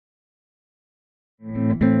But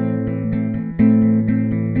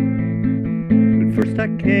first I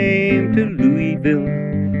came to Louisville,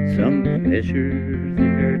 some pleasure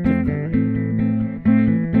there to find.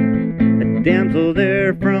 A damsel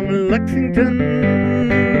there from Lexington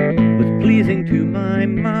was pleasing to my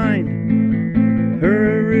mind.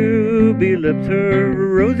 Her ruby lips, her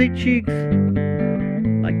rosy cheeks,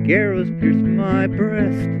 like arrows pierced my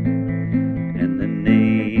breast. And the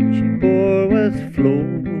name she bore was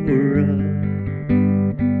Flora,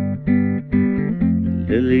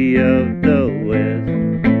 lily of the West.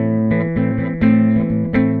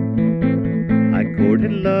 I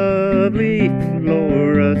courted lovely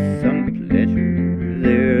Flora, some pleasure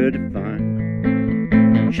there to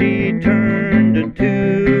find. She turned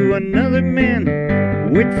into another man,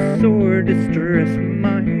 which sore distressed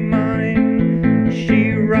my mind.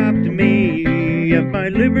 She robbed me of my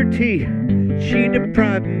liberty, she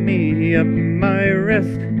deprived me of my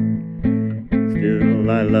rest. Still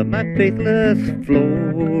I love my faithless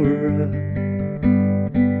Flora,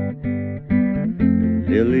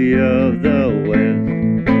 lily of the West.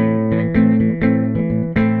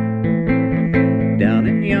 Down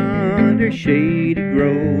in yonder shady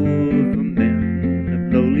grove, a man of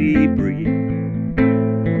lowly breed,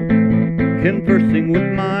 conversing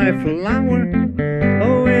with my flower,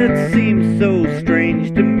 oh, it seems so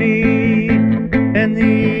strange to me. And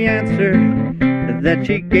the answer that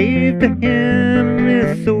she gave to him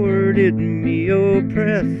is sore did me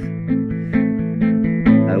oppress.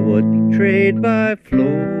 I was betrayed by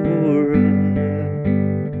Flora,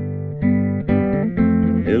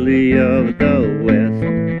 lily of the West.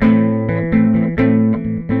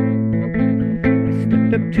 I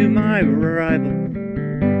stepped up to my rival,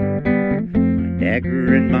 my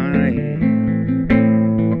dagger in my hand.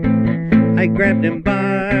 I grabbed him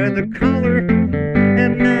by the collar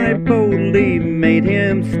and I boldly made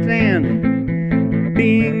him stand.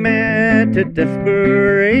 Being mad to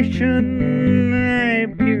desperation, I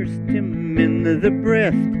pierced him in the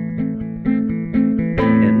breast.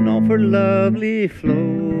 And all for lovely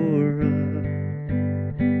Flora,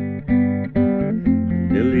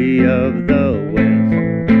 lily of the West.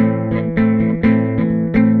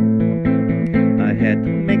 I had to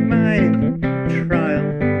make my trial,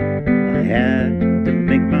 I had to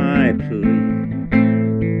make my plea.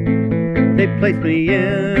 They placed me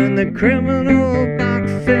in the criminal box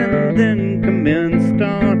and then commenced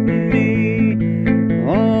on me.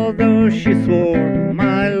 Although she swore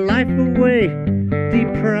my life away,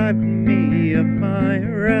 deprived me of my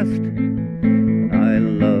rest, I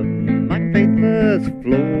love my faithless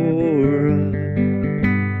Flora.